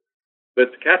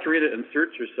 But Katharina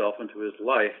inserts herself into his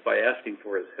life by asking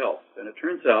for his help. And it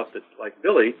turns out that, like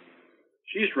Billy,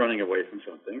 she's running away from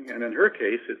something. And in her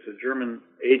case, it's a German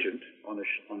agent on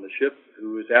the ship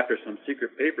who is after some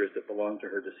secret papers that belong to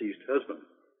her deceased husband,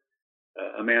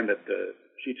 a man that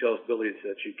she tells Billy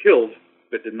that she killed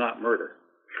but did not murder.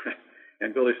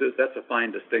 And Billy says that's a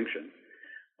fine distinction.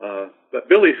 But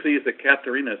Billy sees that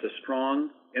Katharina is a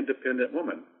strong, independent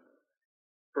woman,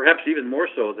 perhaps even more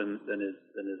so than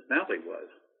his Mally was.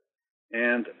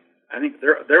 And I think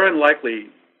their unlikely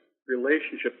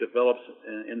relationship develops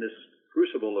in this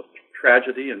crucible of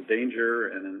tragedy and danger,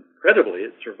 and incredibly,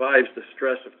 it survives the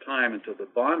stress of time until the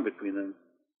bond between them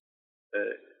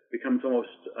becomes almost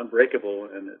unbreakable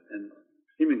and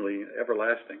seemingly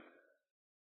everlasting.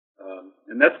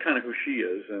 And that's kind of who she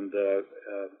is. And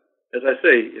as I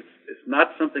say, it's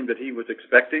not something that he was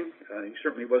expecting. He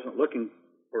certainly wasn't looking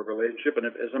for a relationship. And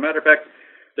as a matter of fact,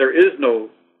 there is no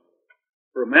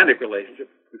romantic relationship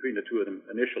between the two of them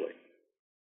initially.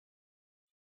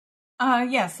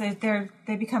 Yes,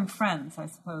 they become friends, I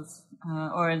suppose,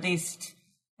 or at least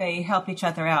they help each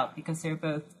other out because they're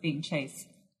both being chased.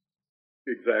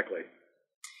 Exactly.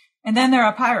 And then there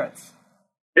are pirates.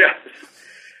 Yes.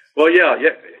 Well, yeah.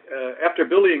 After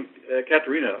Billy and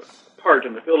Katharina part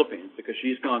in the Philippines, because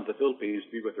she's gone to the Philippines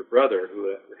to be with her brother,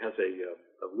 who has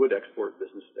a wood export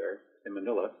business there in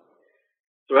Manila.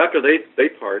 So after they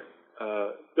part,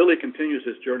 Billy continues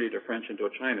his journey to French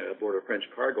Indochina aboard a French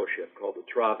cargo ship called the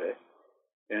Trave,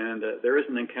 and there is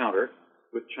an encounter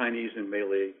with Chinese and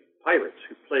Malay pirates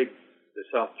who plagued the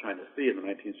South China Sea in the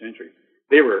 19th century.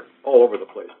 They were all over the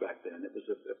place back then. It was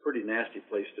a pretty nasty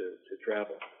place to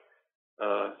travel.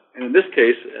 And in this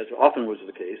case, as often was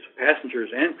the case, passengers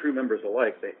and crew members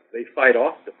alike, they fight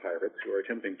off the pirates who are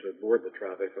attempting to board the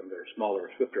Trave from their smaller,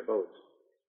 swifter boats.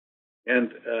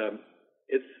 And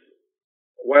it's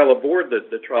while aboard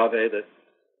the Trave, that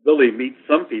Billy meets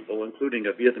some people, including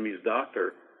a Vietnamese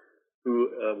doctor, who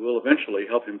will eventually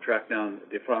help him track down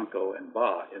DeFranco and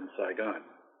Ba in Saigon.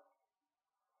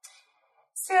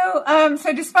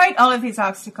 So despite all of these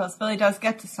obstacles, Billy does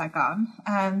get to Saigon.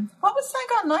 What was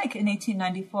Saigon like in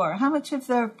 1894? How much of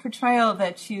the portrayal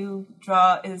that you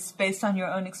draw is based on your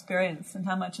own experience, and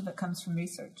how much of it comes from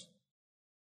research?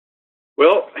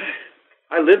 Well,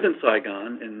 I lived in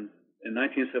Saigon in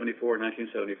 1974 and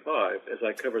 1975 as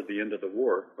I covered the end of the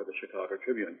war for the Chicago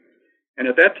Tribune. And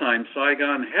at that time,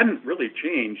 Saigon hadn't really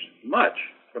changed much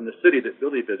from the city that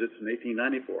Billy visits in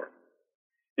 1894.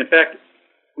 In fact,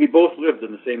 we both lived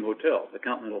in the same hotel, the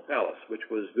Continental Palace, which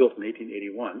was built in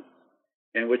 1881,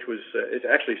 and which was is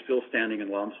actually still standing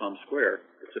in Lam Sam Square.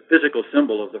 It's a physical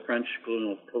symbol of the French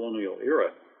colonial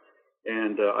era,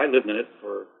 and I lived in it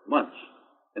for months,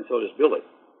 and so does Billy.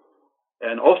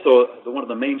 And also, one of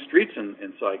the main streets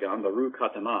in Saigon, the Rue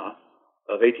Katana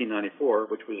of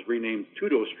 1894, which was renamed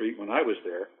Tudo Street when I was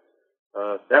there,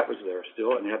 that was there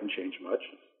still and hadn't changed much.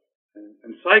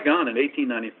 And Saigon in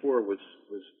 1894 was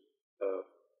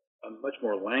a much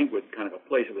more languid kind of a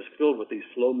place. It was filled with these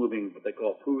slow-moving, what they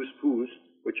call poos,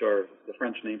 which are the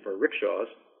French name for rickshaws,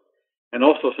 and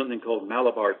also something called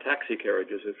Malabar taxi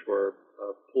carriages, which were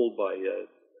pulled by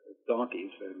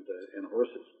donkeys and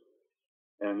horses.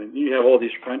 And then you have all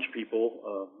these French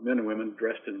people, men and women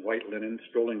dressed in white linen,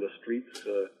 strolling the streets,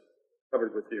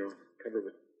 covered with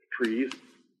trees.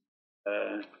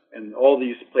 And all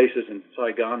these places in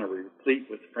Saigon are replete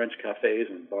with French cafes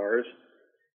and bars.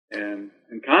 And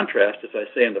in contrast, as I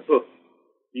say in the book,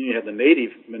 you have the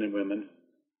native men and women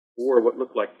wore what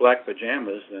looked like black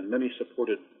pajamas, and many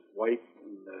supported white.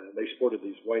 And, they sported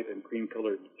these white and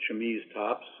cream-colored chemise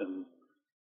tops, and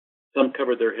some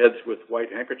covered their heads with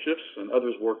white handkerchiefs, and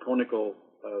others wore conical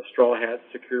straw hats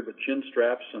secured with chin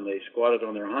straps, and they squatted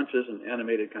on their haunches in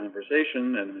animated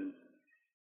conversation. And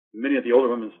many of the older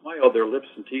women smiled. Their lips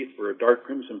and teeth were dark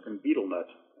crimson from betel nut,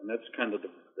 and that's kind of the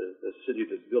city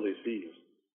that Billy sees.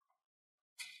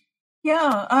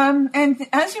 Yeah, and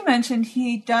as you mentioned,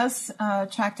 he does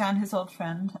track down his old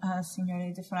friend,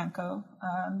 Signore DeFranco,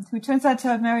 who turns out to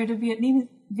have married a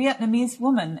Vietnamese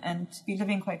woman and to be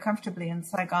living quite comfortably in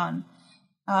Saigon.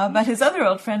 But his other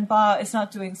old friend, Ba, is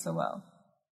not doing so well.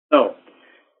 No.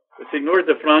 Signore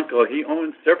DeFranco, he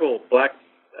owns several black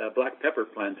pepper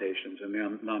plantations in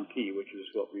Nam Quay, which is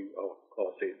what we all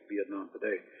call, say, Vietnam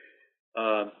today.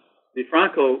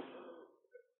 DeFranco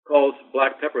calls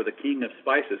black pepper the king of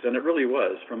spices, and it really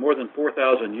was. For more than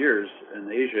 4,000 years in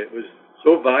Asia, it was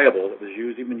so valuable that it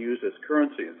was even used as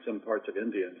currency in some parts of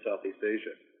India and Southeast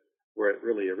Asia, where it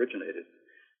really originated.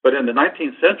 But in the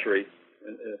 19th century,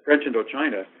 French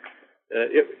Indochina,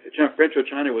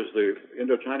 Indochina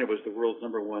was the world's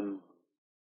number one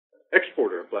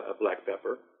exporter of black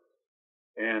pepper.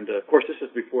 And, of course, this is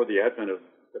before the advent of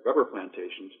the rubber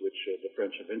plantations, which the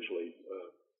French eventually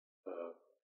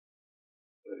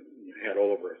had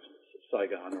all over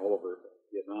Saigon, all over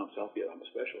Vietnam, South Vietnam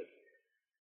especially.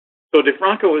 So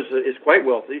DeFranco is quite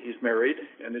wealthy. He's married,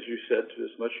 and as you said, to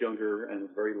this much younger and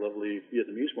very lovely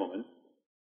Vietnamese woman.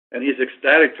 And he's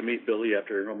ecstatic to meet Billy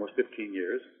after almost 15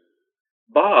 years.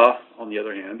 Ba, on the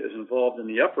other hand, is involved in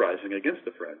the uprising against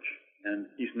the French, and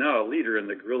he's now a leader in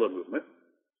the guerrilla movement.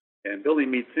 And Billy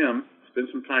meets him, spends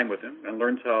some time with him, and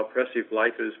learns how oppressive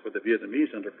life is for the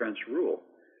Vietnamese under French rule.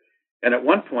 And at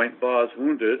one point, Ba is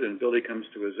wounded, and Billy comes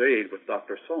to his aid with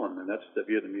Dr. Son, and that's the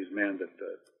Vietnamese man that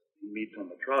he meets on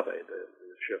the Trave,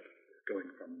 the ship going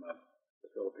from the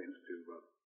Philippines to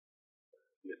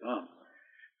Vietnam.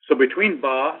 So between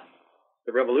Ba,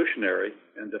 the revolutionary,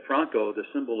 and DeFranco, the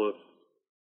symbol of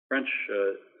French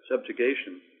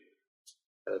subjugation,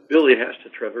 Billy has to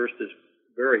traverse this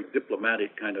very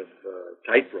diplomatic kind of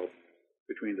tightrope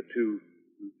between the two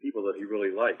people that he really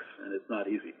likes, and it's not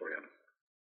easy for him.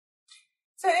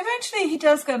 So eventually he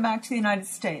does go back to the United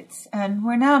States, and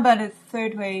we're now about a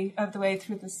third of the way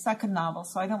through the second novel,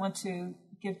 so I don't want to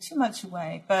give too much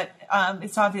away, but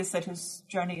it's obvious that his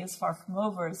journey is far from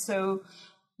over. So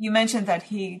you mentioned that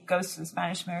he goes to the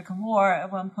Spanish-American War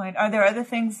at one point. Are there other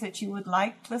things that you would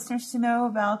like listeners to know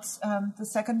about the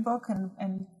second book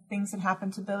and things that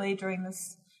happened to Billy during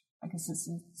this, I guess this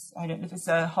is, I don't know if it's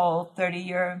a whole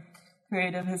 30-year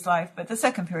period of his life, but the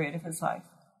second period of his life?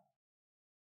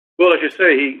 Well, as you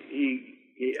say,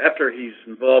 he after he's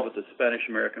involved with the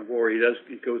Spanish-American War, he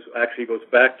goes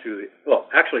back to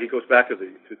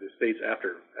the States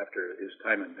after his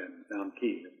time in Nam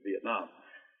Quay, in Vietnam,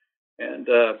 and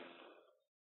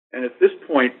at this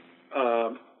point,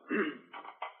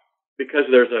 because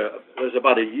there's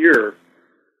about a year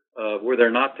where they're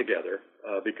not together,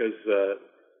 because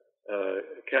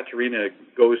Katerina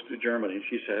goes to Germany.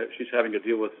 She's having to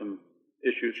deal with some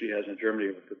issues she has in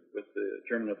Germany with the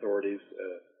German authorities,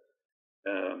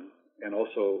 and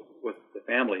also with the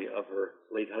family of her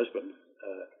late husband.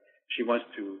 She wants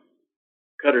to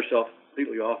cut herself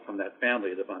completely off from that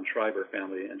family, the von Schreiber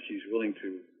family, and she's willing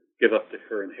to give up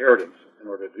her inheritance in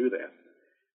order to do that.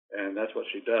 And that's what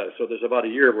she does. So there's about a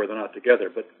year where they're not together.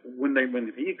 But when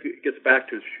he gets back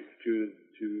to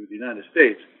the United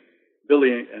States,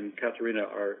 Billy and Katerina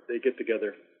they get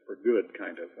together for good,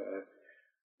 kind of.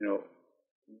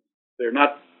 They're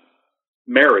not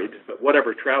married, but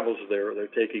whatever travels they're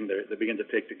taking, they begin to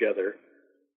take together,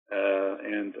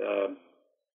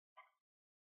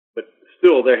 but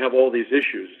still they have all these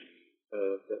issues.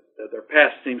 That their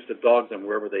past seems to dog them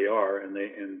wherever they are, and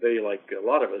they like a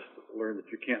lot of us learn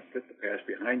that you can't put the past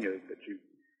behind you, but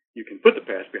you can put the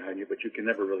past behind you, but you can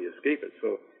never really escape it.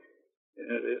 So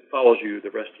it follows you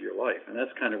the rest of your life, and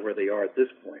that's kind of where they are at this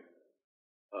point.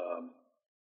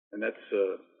 And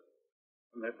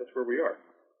that's where we are.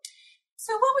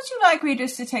 So what would you like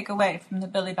readers to take away from the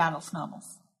Billy Battles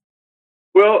novels?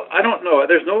 Well, I don't know.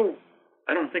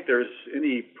 I don't think there's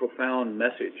any profound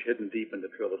message hidden deep in the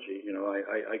trilogy.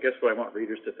 I guess what I want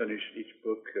readers to finish each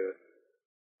book,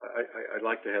 I'd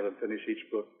like to have them finish each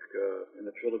book in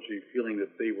the trilogy feeling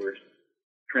that they were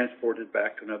transported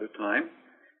back to another time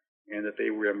and that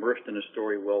they were immersed in a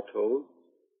story well told.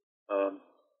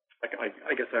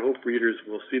 I guess I hope readers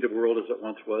will see the world as it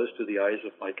once was through the eyes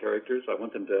of my characters. I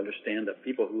want them to understand that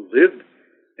people who lived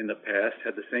in the past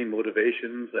had the same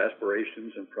motivations,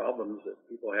 aspirations, and problems that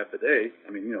people have today.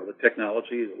 I mean, the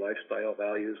technology, the lifestyle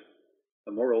values,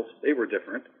 the morals, they were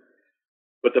different.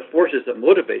 But the forces that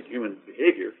motivate human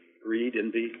behavior, greed,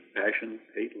 envy, passion,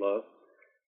 hate, love,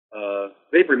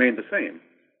 they've remained the same.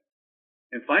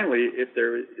 And finally, if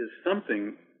there is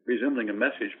something resembling a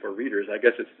message for readers, I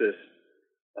guess it's this.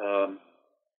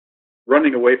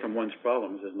 Running away from one's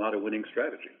problems is not a winning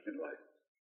strategy in life.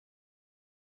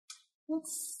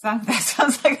 That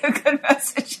sounds like a good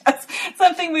message. That's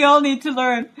something we all need to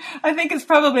learn. I think it's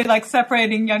probably like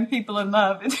separating young people in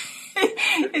love.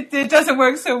 It doesn't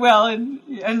work so well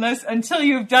until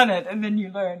you've done it and then you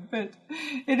learn. But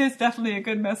it is definitely a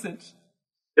good message.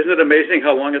 Isn't it amazing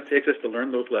how long it takes us to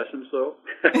learn those lessons, though?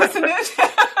 Isn't it?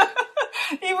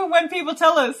 Even when people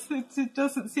tell us, it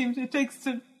doesn't seem to. It takes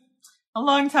a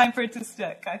long time for it to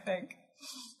stick, I think.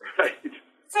 Right.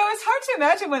 So it's hard to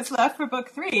imagine what's left for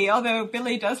book 3, although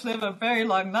Billy does live a very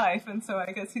long life, and so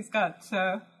I guess he's got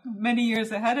many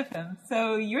years ahead of him.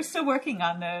 So you're still working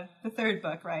on the third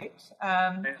book, right?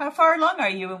 How far along are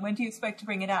you, and when do you expect to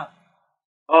bring it out?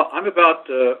 I'm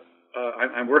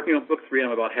working on book 3.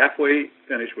 I'm about halfway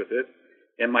finished with it,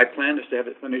 and my plan is to have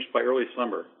it finished by early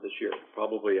summer this year.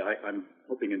 Probably, I'm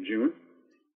hoping in June.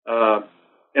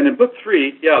 And in book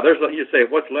 3, you say,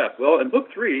 what's left? Well, in book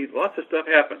 3, lots of stuff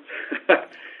happens.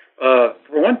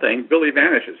 For one thing, Billy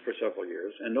vanishes for several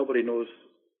years, and nobody knows,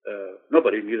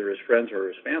 neither his friends or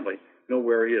his family, know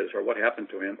where he is or what happened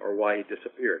to him or why he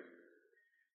disappeared.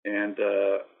 And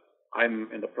I'm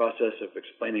in the process of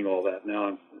explaining all that now.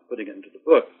 I'm putting it into the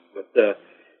book. But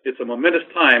it's a momentous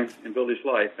time in Billy's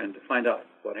life, and to find out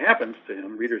what happens to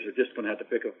him, readers are just going to have to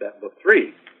pick up that book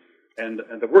 3. And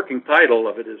the working title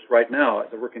of it is right now,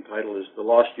 the working title is The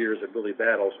Lost Years of Billy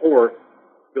Battles, or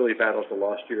Billy Battles, The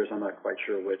Lost Years. I'm not quite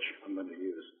sure which I'm going to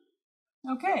use.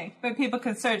 Okay, but people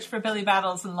can search for Billy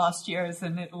Battles and Lost Years,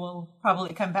 and it will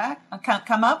probably come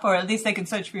up, or at least they can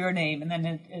search for your name, and then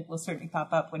it will certainly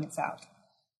pop up when it's out.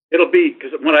 It'll be,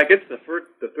 because when I get the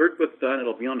third book done,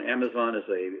 it'll be on Amazon as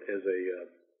a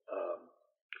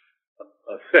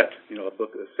set, a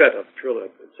set of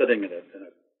trilogy, setting in a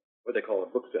what they call a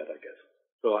book set, I guess.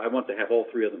 So I want to have all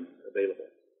 3 of them available.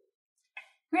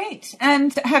 Great.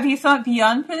 And have you thought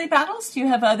beyond Billy Battles? Do you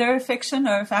have other fiction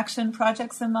or faction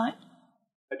projects in mind?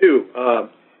 I do.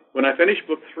 When I finish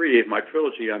book 3 of my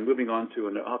trilogy, I'm moving on to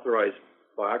an authorized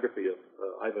biography of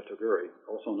Iva Toguri,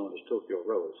 also known as Tokyo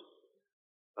Rose.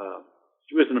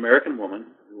 She was an American woman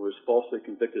who was falsely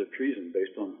convicted of treason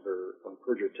based on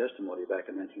perjured testimony back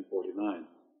in 1949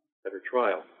 at her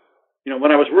trial.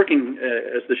 When I was working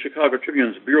as the Chicago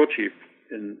Tribune's bureau chief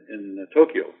in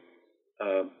Tokyo,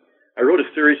 I wrote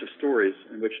a series of stories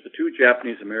in which the 2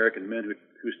 Japanese-American men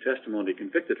whose testimony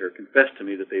convicted her confessed to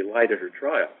me that they lied at her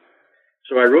trial.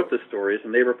 So I wrote the stories,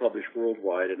 and they were published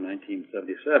worldwide in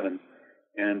 1977.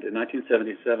 And in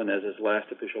 1977, as his last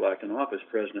official act in office,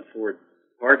 President Ford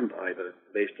pardoned Iva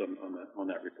based on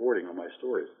that reporting on my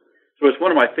stories. So it's one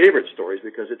of my favorite stories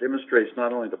because it demonstrates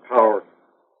not only the power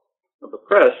of the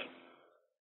press,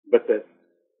 but that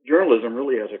journalism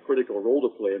really has a critical role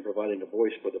to play in providing a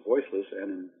voice for the voiceless and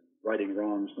in righting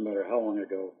wrongs, no matter how long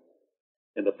ago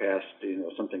in the past,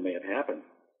 something may have happened.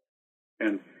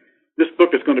 And this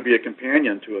book is going to be a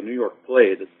companion to a New York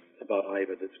play that's about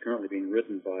Iva that's currently being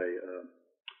written by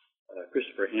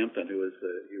Christopher Hampton, who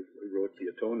wrote The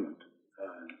Atonement,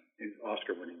 an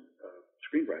Oscar-winning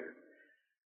screenwriter.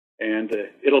 And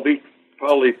it'll be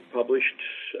probably published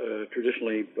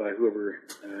traditionally by whoever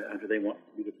they want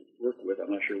me to work with.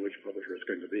 I'm not sure which publisher it's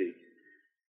going to be.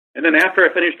 And then after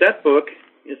I finish that book,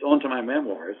 it's on to my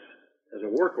memoirs as a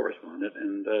war correspondent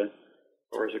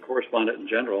or as a correspondent in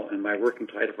general. And my working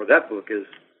title for that book is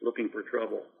Looking for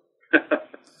Trouble.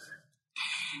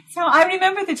 So I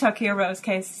remember the Tokyo Rose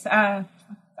case. I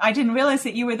didn't realize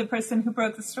that you were the person who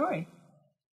broke the story.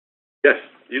 Yes,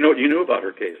 you knew about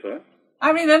her case, huh?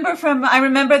 I remember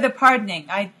the pardoning.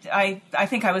 I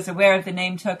think I was aware of the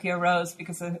name Tokyo Rose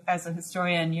because as a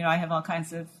historian, I have all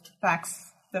kinds of facts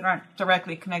that aren't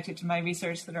directly connected to my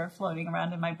research that are floating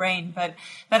around in my brain. But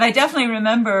I definitely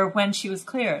remember when she was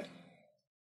cleared.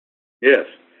 Yes.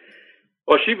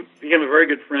 Well, she became a very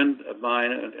good friend of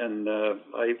mine, and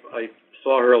I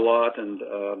saw her a lot, and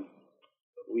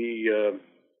we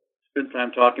spent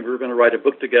time talking. We were going to write a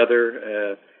book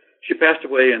together. She passed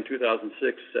away in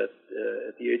 2006 at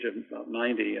the age of about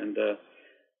 90, and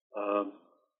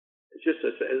it's just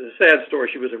a sad story.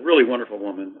 She was a really wonderful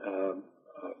woman,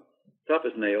 tough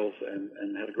as nails,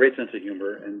 and had a great sense of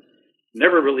humor, and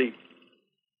never really.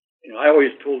 I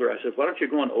always told her, I said, why don't you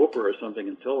go on Oprah or something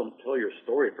and tell your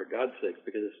story, for God's sakes,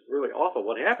 because it's really awful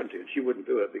what happened to you. And she wouldn't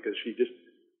do it because she just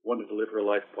wanted to live her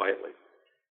life quietly.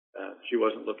 She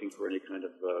wasn't looking for any kind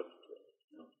of,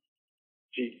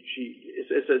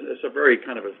 it's a very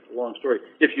kind of a long story.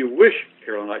 If you wish,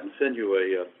 Carolyn, I can send you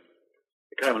a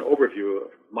kind of an overview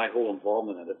of my whole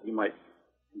involvement in it. You might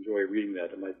enjoy reading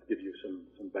that. It might give you some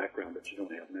background that you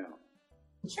don't have now.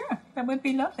 Sure, that would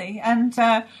be lovely. And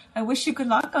I wish you good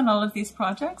luck on all of these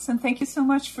projects. And thank you so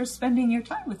much for spending your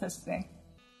time with us today.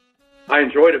 I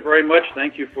enjoyed it very much.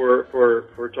 Thank you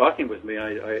for talking with me.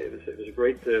 It was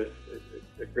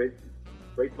a great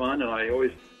fun, and I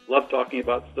always love talking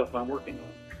about stuff I'm working on.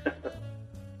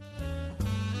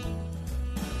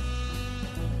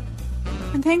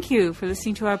 And thank you for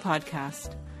listening to our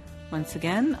podcast. Once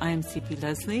again, I am C.P.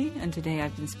 Leslie, and today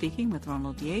I've been speaking with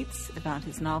Ronald Yates about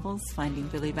his novels Finding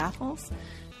Billy Battles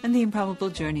and The Improbable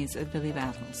Journeys of Billy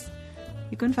Battles.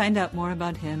 You can find out more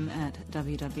about him at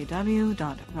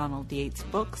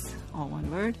www.ronaldyatesbooks, all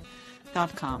one word,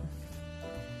 .com.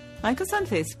 Like us on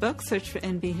Facebook, search for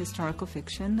NB Historical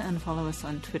Fiction, and follow us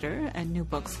on Twitter at New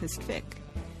Books Histfic.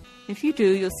 If you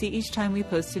do, you'll see each time we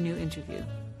post a new interview.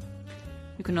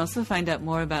 You can also find out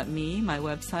more about me, my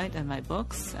website, and my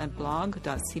books at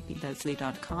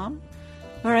blog.cpleslie.com,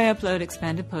 where I upload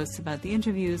expanded posts about the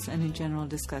interviews and in general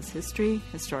discuss history,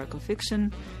 historical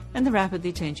fiction, and the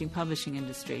rapidly changing publishing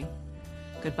industry.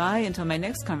 Goodbye until my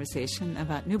next conversation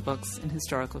about new books in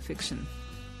historical fiction.